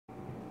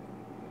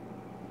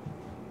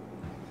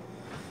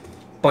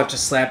Bunch of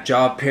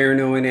slap-jawed,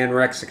 paranoid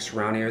anorexics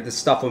around here. This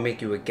stuff will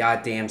make you a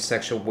goddamn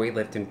sexual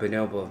weightlifting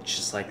bonobo,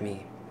 just like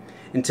me.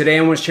 And today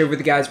I want to share with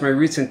you guys my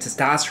recent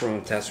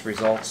testosterone test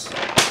results.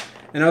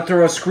 And I'll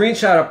throw a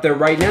screenshot up there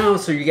right now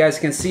so you guys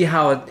can see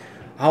how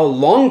a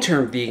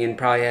long-term vegan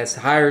probably has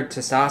higher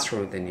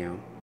testosterone than you.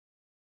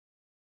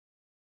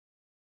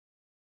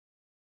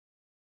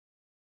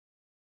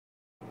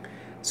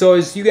 So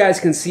as you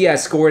guys can see, I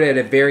scored at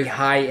a very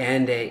high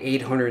end at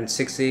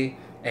 860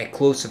 at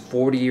close to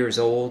 40 years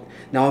old.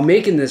 Now I'm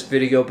making this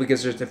video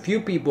because there's a few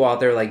people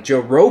out there like Joe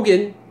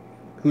Rogan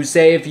who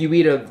say if you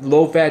eat a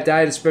low-fat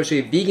diet, especially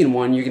a vegan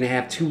one, you're going to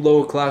have too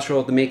low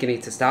cholesterol to make any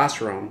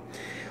testosterone.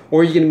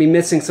 Or you're going to be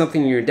missing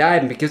something in your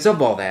diet, and because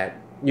of all that,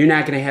 you're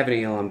not going to have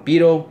any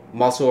libido,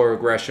 muscle or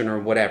aggression or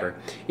whatever.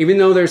 Even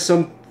though there's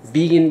some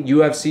vegan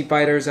UFC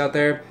fighters out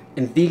there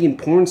and vegan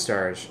porn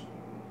stars.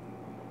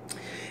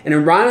 And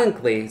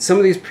ironically, some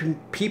of these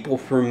people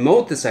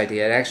promote this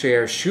idea and actually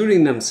are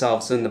shooting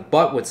themselves in the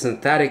butt with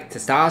synthetic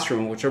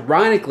testosterone, which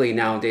ironically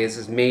nowadays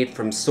is made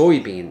from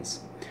soybeans.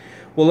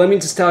 Well, let me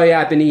just tell you,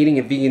 I've been eating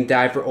a vegan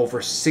diet for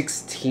over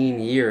 16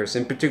 years,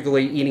 and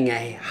particularly eating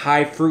a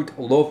high-fruit,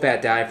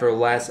 low-fat diet for the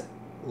last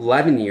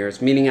 11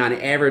 years, meaning on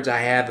average I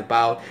have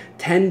about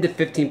 10 to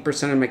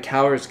 15% of my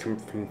calories come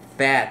from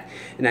fat,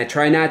 and I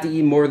try not to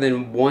eat more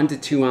than 1 to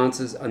 2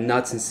 ounces of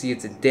nuts and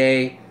seeds a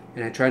day.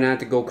 And I try not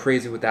to go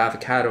crazy with the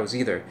avocados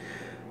either.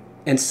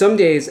 And some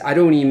days I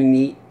don't even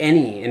eat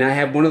any. And I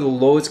have one of the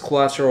lowest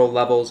cholesterol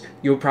levels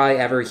you'll probably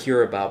ever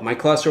hear about. My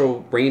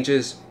cholesterol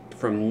ranges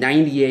from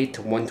 98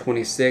 to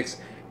 126.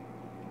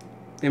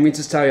 Let me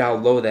just tell you how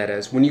low that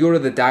is. When you go to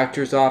the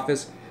doctor's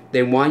office,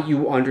 they want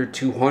you under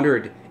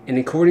 200. And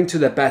according to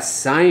the best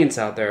science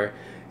out there,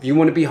 if you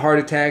want to be heart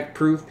attack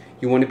proof,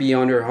 you want to be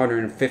under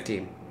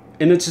 150.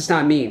 And it's just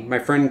not me. My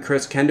friend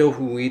Chris Kendo,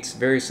 who eats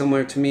very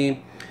similar to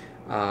me,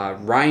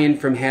 Ryan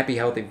from Happy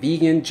Healthy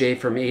Vegan, Jay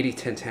from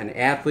 80-10-10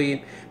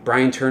 Athlete,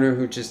 Brian Turner,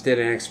 who just did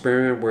an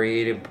experiment where he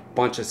ate a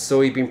bunch of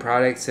soybean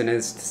products and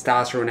his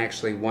testosterone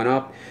actually went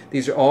up.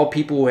 These are all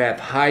people who have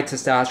high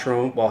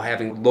testosterone while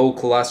having low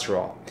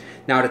cholesterol.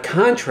 Now to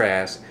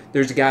contrast,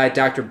 there's a guy,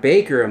 Dr.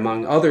 Baker,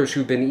 among others,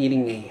 who've been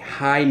eating a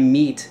high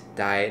meat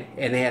diet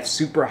and they have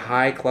super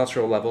high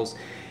cholesterol levels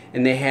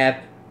and they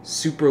have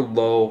super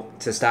low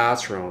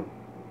testosterone.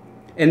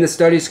 And the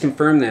studies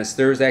confirm this.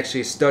 There's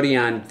actually a study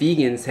on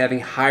vegans having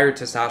higher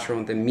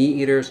testosterone than meat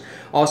eaters.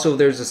 Also,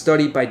 there's a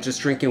study by just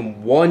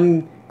drinking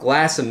 1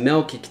 glass of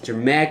milk, you can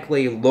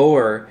dramatically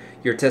lower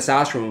your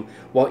testosterone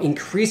while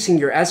increasing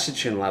your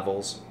estrogen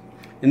levels.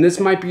 And this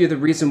might be the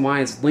reason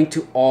why it's linked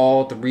to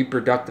all the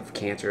reproductive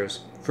cancers.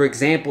 For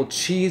example,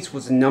 cheese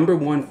was the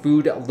 #1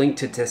 food linked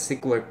to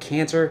testicular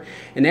cancer.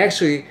 And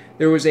actually,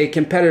 there was a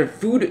competitive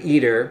food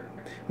eater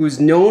who was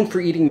known for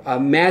eating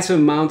massive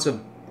amounts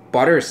of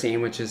butter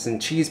sandwiches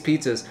and cheese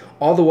pizzas,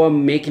 all the while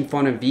making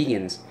fun of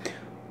vegans.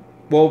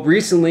 Well,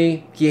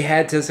 recently he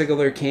had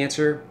testicular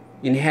cancer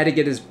and had to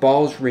get his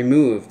balls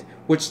removed,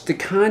 which to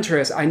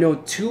contrast, I know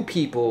 2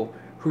 people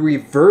who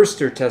reversed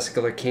their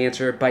testicular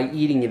cancer by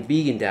eating a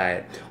vegan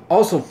diet.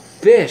 Also,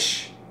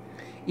 fish,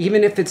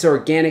 even if it's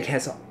organic,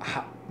 has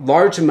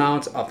large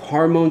amounts of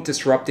hormone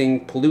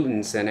disrupting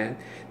pollutants in it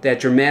that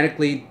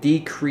dramatically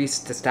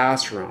decrease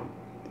testosterone.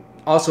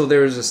 Also, there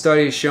was a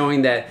study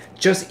showing that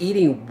just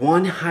eating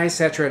 1 high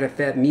saturated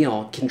fat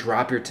meal can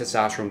drop your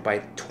testosterone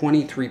by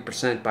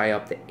 23% by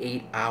up to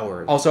 8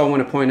 hours. Also, I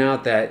want to point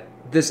out that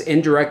this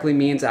indirectly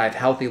means I have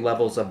healthy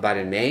levels of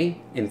vitamin A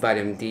and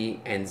vitamin D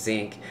and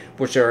zinc,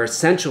 which are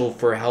essential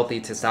for healthy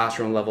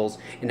testosterone levels,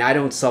 and I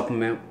don't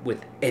supplement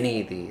with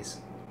any of these.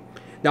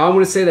 Now, I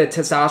want to say that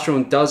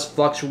testosterone does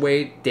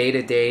fluctuate day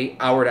to day,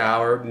 hour to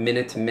hour,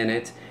 minute to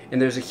minute,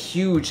 and there's a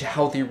huge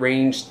healthy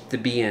range to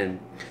be in.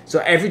 So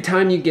every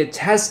time you get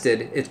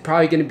tested, it's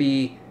probably going to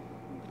be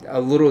a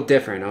little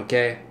different,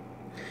 okay?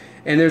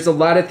 And there's a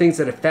lot of things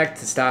that affect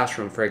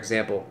testosterone. For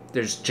example,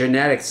 there's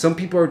genetics. Some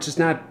people are just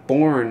not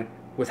born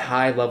with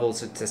high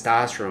levels of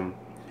testosterone.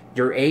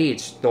 Your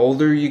age, the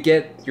older you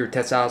get, your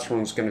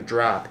testosterone is going to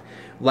drop.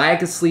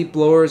 Lack of sleep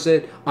lowers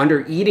it.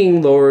 Under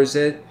eating lowers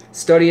it.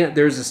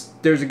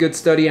 There's a good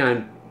study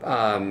on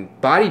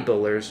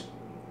bodybuilders.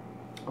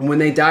 When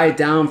they diet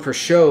down for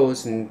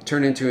shows and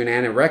turn into an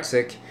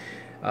anorexic,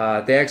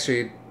 they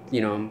actually,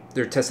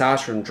 their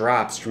testosterone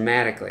drops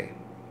dramatically.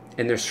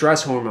 And their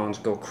stress hormones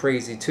go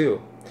crazy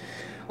too.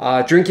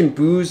 Drinking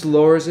booze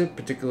lowers it,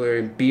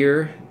 particularly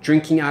beer.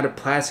 Drinking out of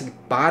plastic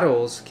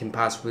bottles can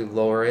possibly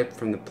lower it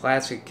from the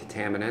plastic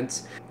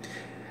contaminants.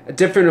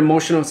 Different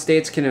emotional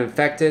states can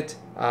affect it.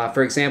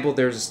 For example,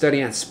 there's a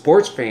study on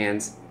sports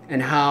fans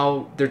and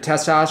how their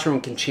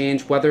testosterone can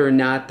change whether or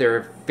not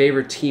their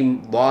favorite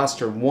team lost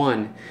or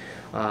won.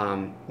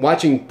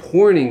 Watching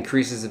porn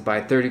increases it by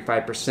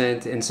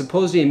 35%, and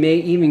supposedly it may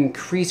even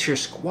increase your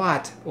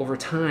squat over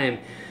time.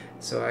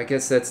 So I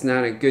guess that's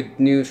not a good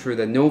news for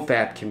the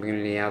no-fap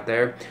community out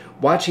there.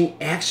 Watching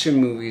action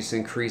movies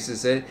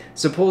increases it.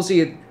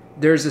 Supposedly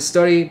there's a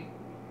study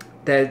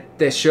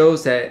that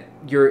shows that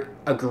your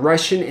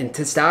aggression and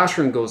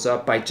testosterone goes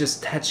up by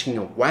just touching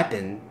a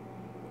weapon.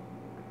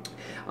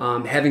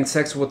 Having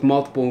sex with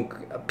multiple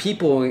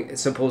people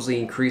supposedly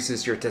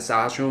increases your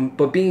testosterone,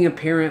 but being a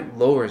parent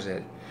lowers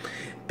it.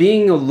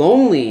 Being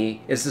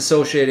lonely is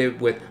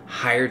associated with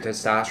higher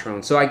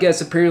testosterone. So I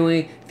guess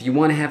apparently if you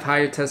want to have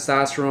higher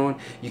testosterone,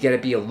 you got to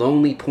be a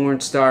lonely porn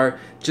star.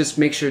 Just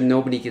make sure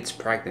nobody gets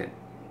pregnant.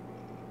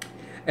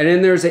 And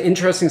then there's an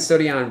interesting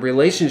study on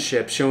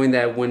relationships showing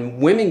that when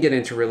women get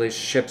into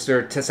relationships,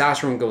 their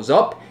testosterone goes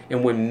up,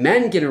 and when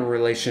men get into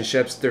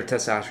relationships, their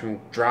testosterone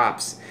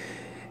drops.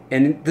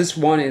 And this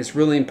one is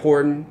really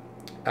important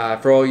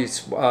for all you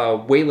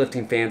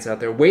weightlifting fans out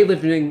there.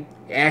 Weightlifting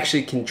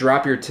actually can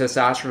drop your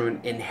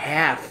testosterone in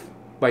half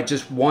by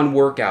just one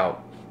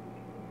workout,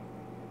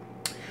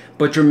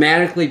 but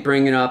dramatically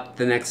bring it up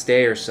the next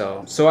day or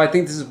so. So I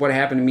think this is what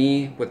happened to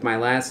me with my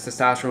last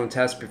testosterone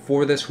test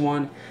before this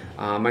one.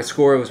 My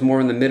score was more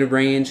in the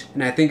mid-range,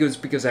 and I think it was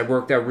because I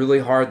worked out really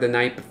hard the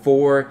night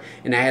before,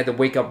 and I had to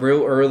wake up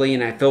real early,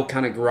 and I felt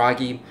kind of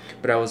groggy,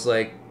 but I was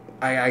like,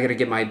 I gotta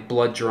get my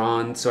blood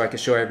drawn so I can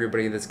show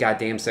everybody this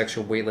goddamn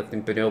sexual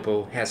weightlifting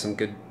bonobo has some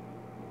good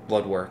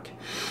blood work.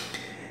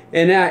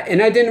 And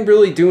I didn't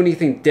really do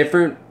anything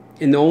different.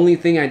 And the only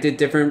thing I did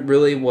different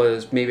really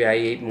was maybe I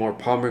ate more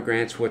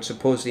pomegranates, which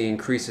supposedly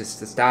increases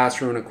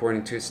testosterone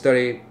according to a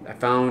study I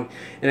found.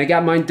 And I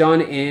got mine done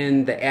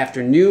in the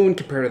afternoon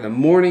compared to the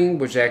morning,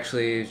 which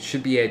actually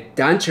should be a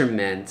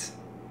detriment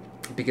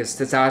because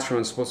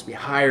testosterone is supposed to be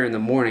higher in the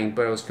morning,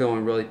 but I was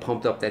feeling really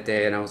pumped up that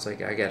day and I was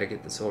like, I gotta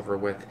get this over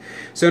with.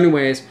 So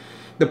anyways,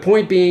 the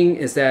point being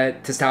is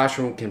that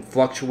testosterone can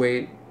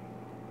fluctuate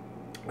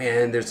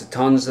and there's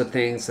tons of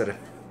things that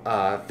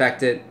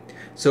affect it.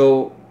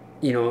 So,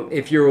 you know,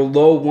 if you're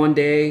low one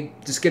day,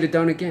 just get it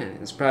done again.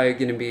 It's probably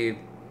gonna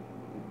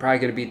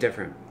be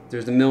different.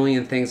 There's a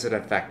million things that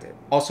affect it.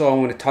 Also, I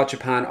want to touch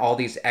upon all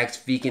these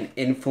ex-vegan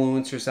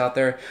influencers out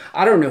there.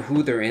 I don't know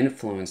who they're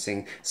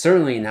influencing.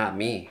 Certainly not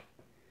me.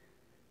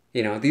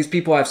 You know, these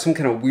people have some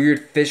kind of weird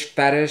fish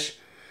fetish,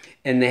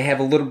 and they have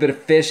a little bit of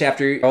fish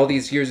after all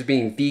these years of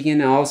being vegan,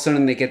 and all of a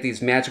sudden they get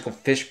these magical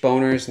fish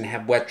boners and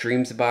have wet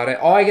dreams about it.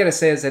 All I gotta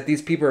say is that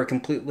these people are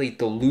completely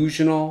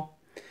delusional.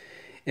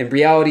 And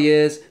reality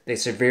is, they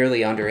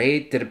severely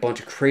underate, did a bunch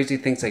of crazy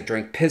things like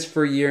drank piss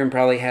for a year and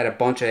probably had a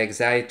bunch of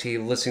anxiety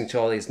listening to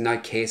all these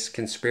nutcase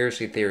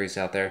conspiracy theories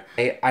out there.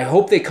 I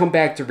hope they come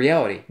back to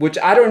reality, which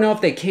I don't know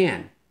if they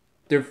can.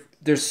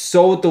 They're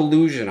so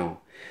delusional.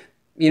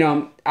 You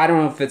know, I don't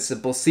know if it's a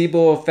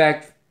placebo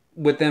effect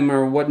with them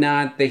or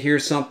whatnot. They hear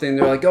something,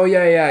 they're like, oh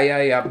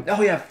yeah.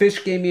 Oh yeah,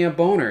 fish gave me a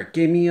boner,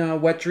 gave me a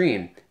wet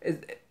dream.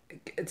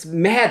 It's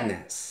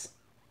madness.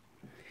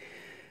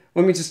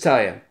 Let me just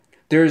tell you,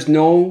 there's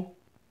no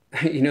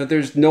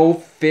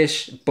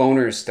fish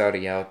boner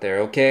study out there,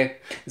 okay?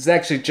 It's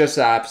actually just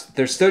the opposite.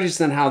 There's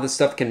studies on how this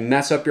stuff can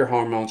mess up your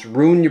hormones,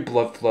 ruin your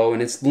blood flow,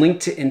 and it's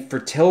linked to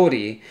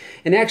infertility,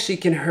 and actually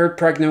can hurt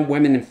pregnant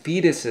women and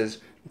fetuses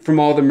from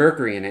all the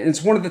mercury in it. And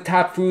it's one of the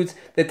top foods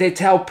that they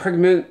tell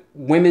pregnant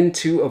women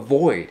to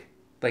avoid,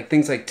 like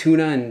things like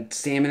tuna and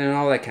salmon and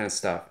all that kind of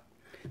stuff.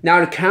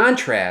 Now, to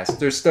contrast,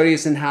 there's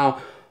studies in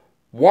how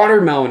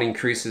watermelon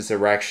increases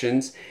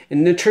erections,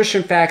 and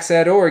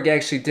nutritionfacts.org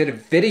actually did a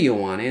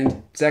video on it.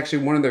 It's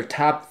actually one of their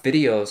top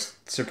videos,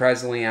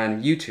 surprisingly,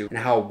 on YouTube, and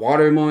how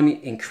watermelon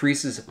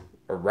increases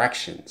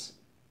erections.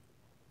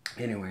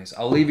 Anyways,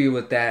 I'll leave you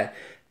with that.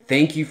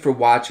 Thank you for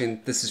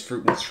watching. This is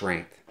Fruit and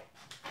Strength.